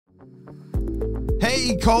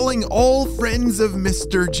Hey, calling all friends of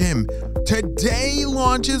Mr. Jim. Today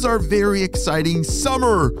launches our very exciting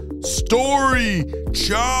Summer Story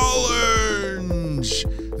Challenge.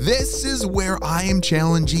 This is where I am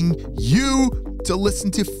challenging you to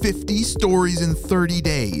listen to 50 stories in 30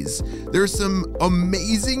 days. There's some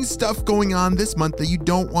amazing stuff going on this month that you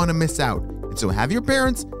don't want to miss out. And so have your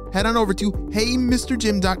parents head on over to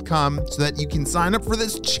heymrjim.com so that you can sign up for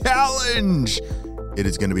this challenge. It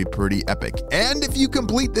is going to be pretty epic. And if you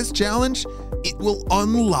complete this challenge, it will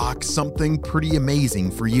unlock something pretty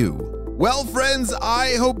amazing for you. Well, friends,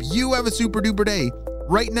 I hope you have a super duper day.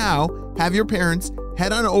 Right now, have your parents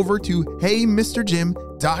head on over to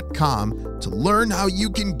heymrjim.com to learn how you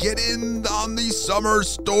can get in on the Summer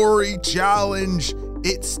Story Challenge.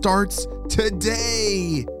 It starts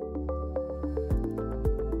today.